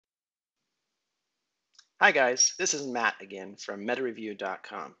Hi guys, this is Matt again from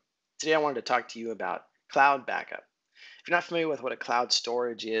metareview.com. Today I wanted to talk to you about cloud backup. If you're not familiar with what a cloud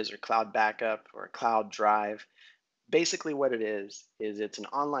storage is or cloud backup or a cloud drive, basically what it is it's an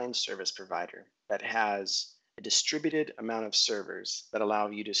online service provider that has a distributed amount of servers that allow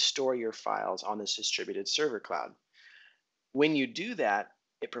you to store your files on this distributed server cloud. When you do that,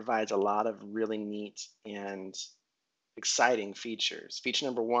 it provides a lot of really neat and exciting features. Feature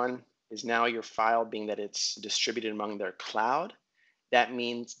number one is now your file, being that it's distributed among their cloud, that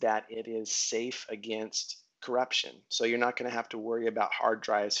means that it is safe against corruption. So you're not going to have to worry about hard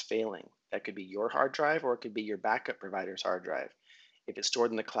drives failing. That could be your hard drive or it could be your backup provider's hard drive. If it's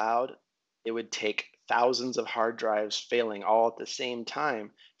stored in the cloud, it would take thousands of hard drives failing all at the same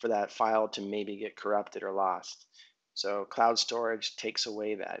time for that file to maybe get corrupted or lost. So cloud storage takes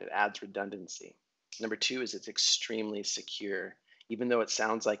away that, it adds redundancy. Number two is it's extremely secure. Even though it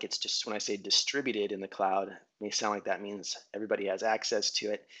sounds like it's just, when I say distributed in the cloud, it may sound like that means everybody has access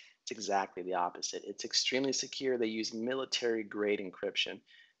to it. It's exactly the opposite. It's extremely secure. They use military grade encryption.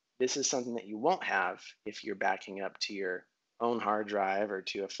 This is something that you won't have if you're backing up to your own hard drive or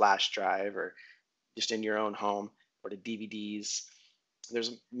to a flash drive or just in your own home or to DVDs.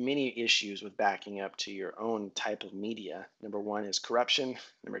 There's many issues with backing up to your own type of media. Number one is corruption.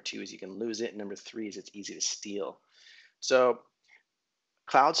 Number two is you can lose it. Number three is it's easy to steal. So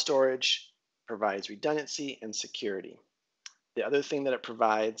cloud storage provides redundancy and security. The other thing that it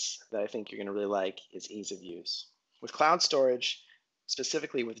provides that I think you're going to really like is ease of use. With cloud storage,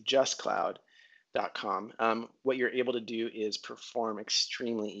 specifically with justcloud.com, what you're able to do is perform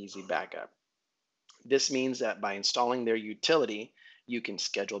extremely easy backup. This means that by installing their utility, you can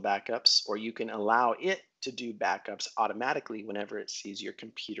schedule backups or you can allow it to do backups automatically whenever it sees your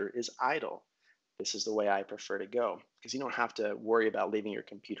computer is idle. This is the way I prefer to go because you don't have to worry about leaving your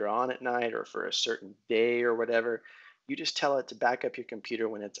computer on at night or for a certain day or whatever. You just tell it to back up your computer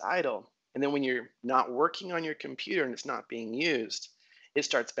when it's idle. And then when you're not working on your computer and it's not being used, it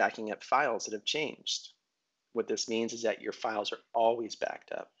starts backing up files that have changed. What this means is that your files are always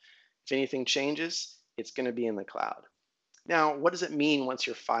backed up. If anything changes, it's going to be in the cloud. Now, what does it mean once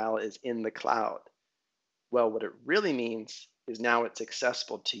your file is in the cloud? Well, what it really means is now it's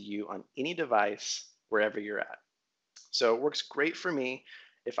accessible to you on any device wherever you're at. So it works great for me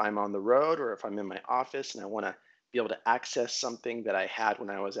if I'm on the road or if I'm in my office and I want to be able to access something that I had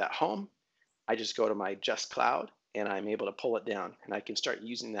when I was at home. I just go to my Just Cloud and I'm able to pull it down and I can start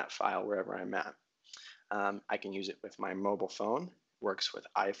using that file wherever I'm at. I can use it with my mobile phone. Works with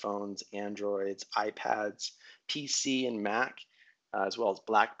iPhones, Androids, iPads, PC, and Mac, as well as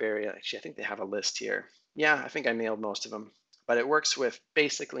BlackBerry. Actually, I think they have a list here. Yeah, I think I nailed most of them. But it works with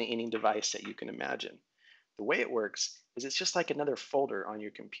basically any device that you can imagine. The way it works is it's just like another folder on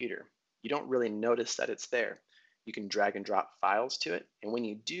your computer. You don't really notice that it's there. You can drag and drop files to it, and when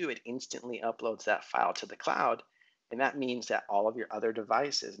you do, it instantly uploads that file to the cloud, and that means that all of your other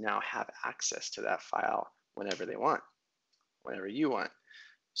devices now have access to that file whenever they want, whenever you want.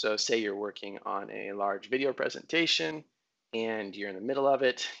 So, say you're working on a large video presentation and you're in the middle of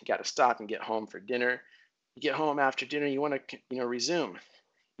it, you got to stop and get home for dinner. You get home after dinner, you want to, resume.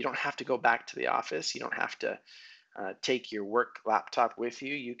 You don't have to go back to the office. You don't have to take your work laptop with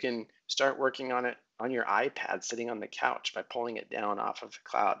you. You can start working on it on your iPad sitting on the couch by pulling it down off of the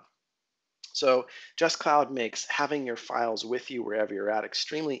cloud. So Just Cloud makes having your files with you wherever you're at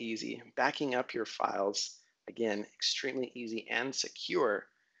extremely easy, backing up your files, again, extremely easy and secure.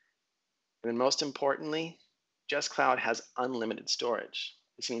 And then most importantly, Just Cloud has unlimited storage.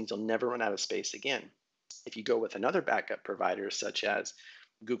 This means you'll never run out of space again. If you go with another backup provider such as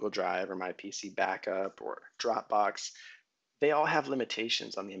Google Drive or My PC Backup or Dropbox, they all have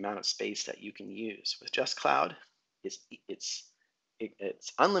limitations on the amount of space that you can use. With Just Cloud, it's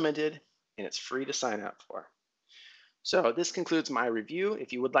unlimited and it's free to sign up for. So this concludes my review.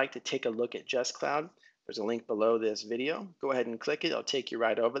 If you would like to take a look at Just Cloud, there's a link below this video. Go ahead and click it. It'll take you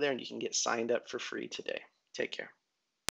right over there and you can get signed up for free today. Take care.